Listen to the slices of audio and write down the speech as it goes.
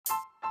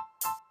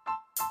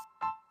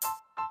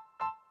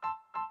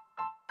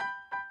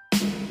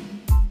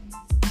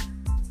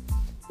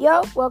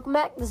Yo, welcome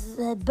back. This is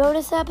a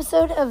bonus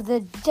episode of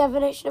the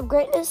Definition of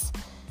Greatness.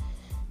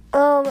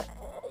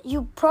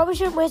 You probably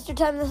shouldn't waste your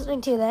time listening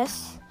to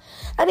this.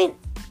 I mean,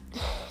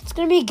 it's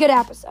going to be a good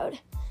episode.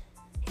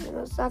 Even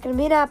though it's not going to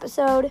be an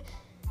episode.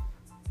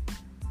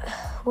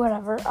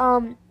 Whatever.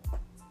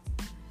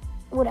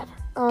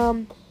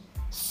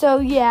 So,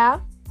 yeah.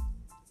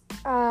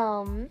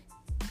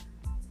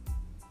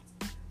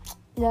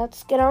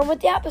 Let's get on with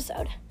the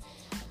episode.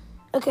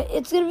 Okay,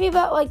 it's going to be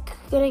about,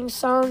 getting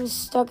songs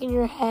stuck in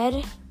your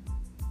head.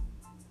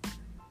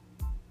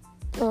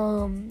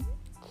 And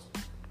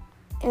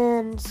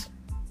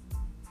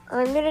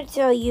I'm going to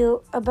tell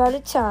you about a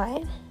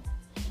time,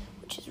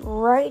 which is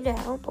right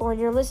now, but when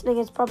you're listening,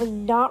 it's probably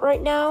not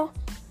right now,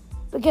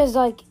 because,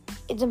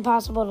 it's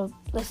impossible to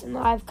listen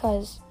live,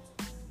 because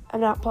I'm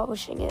not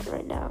publishing it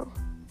right now.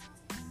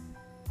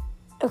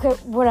 Okay,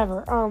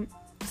 whatever.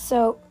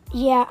 So,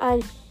 yeah,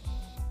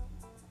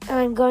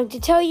 I'm going to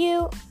tell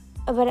you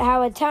about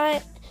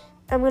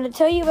I'm going to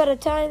tell you about a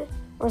time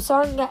where a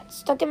song got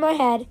stuck in my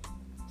head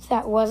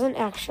that wasn't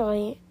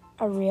actually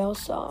a real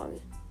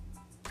song.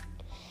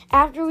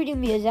 After we do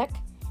music,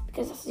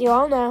 because as you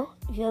all know,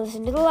 if you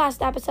listen to the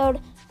last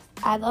episode,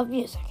 I love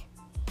music.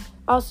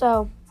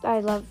 Also, I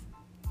love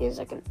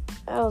music in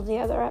all the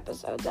other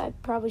episodes. I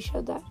probably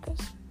showed that because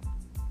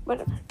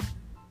whatever.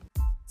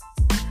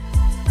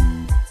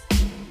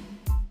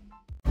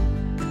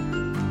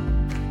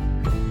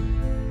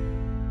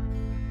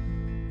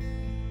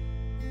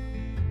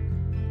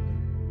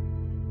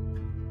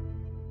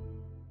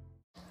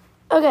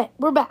 Okay,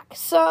 we're back.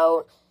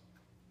 So,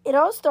 it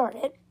all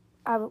started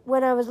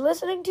when I was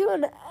listening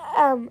to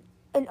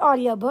an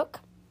audiobook,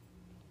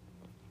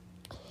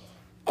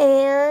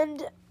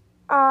 and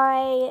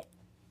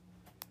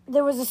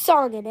there was a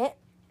song in it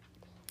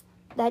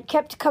that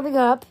kept coming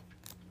up,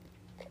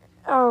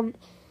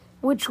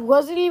 which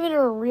wasn't even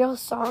a real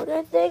song,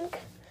 I think.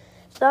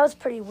 So that was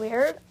pretty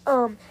weird.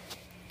 And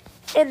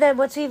then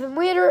what's even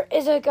weirder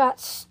is it got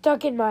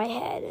stuck in my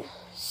head.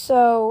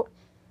 So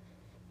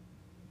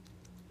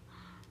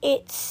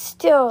it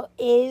still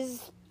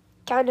is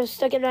kind of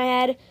stuck in my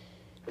head,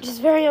 which is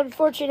very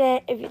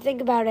unfortunate if you think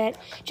about it.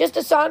 Just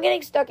a song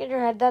getting stuck in your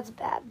head, that's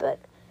bad.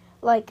 But,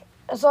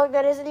 a song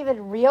that isn't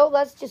even real,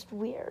 that's just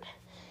weird.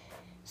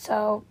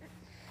 So,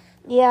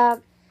 yeah,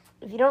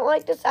 if you don't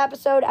like this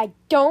episode, I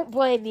don't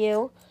blame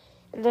you.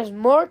 And there's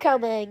more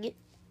coming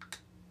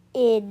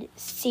in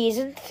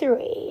Season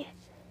 3.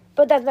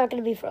 But that's not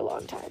going to be for a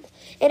long time.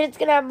 And it's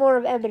going to have more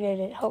of Emmett in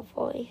it,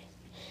 hopefully.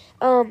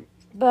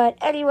 But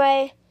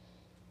anyway,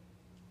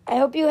 I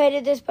hope you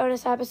hated this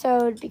bonus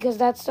episode because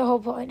that's the whole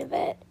point of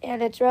it.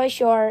 And it's really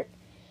short.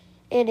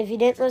 And if you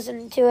didn't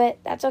listen to it,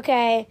 that's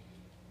okay.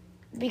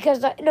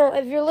 Because,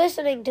 if you're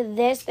listening to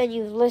this, then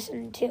you've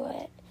listened to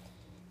it.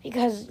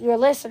 Because you're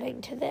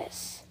listening to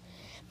this.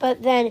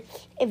 But then,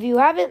 if you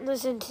haven't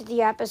listened to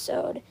the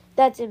episode,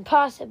 that's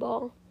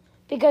impossible.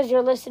 Because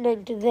you're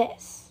listening to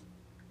this.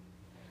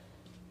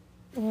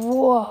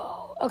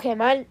 Whoa. Okay,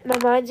 my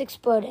mind's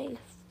exploding.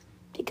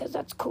 Because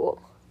that's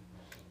cool.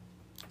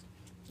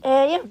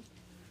 And yeah,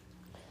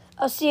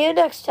 I'll see you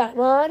next time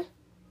on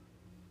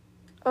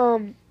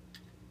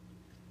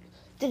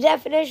the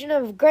Definition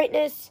of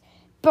Greatness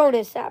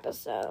bonus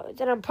episodes.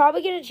 And I'm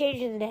probably going to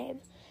change the name.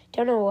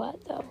 Don't know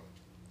what, though.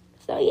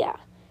 So yeah,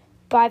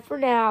 bye for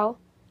now.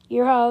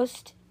 Your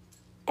host,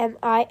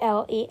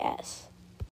 Miles.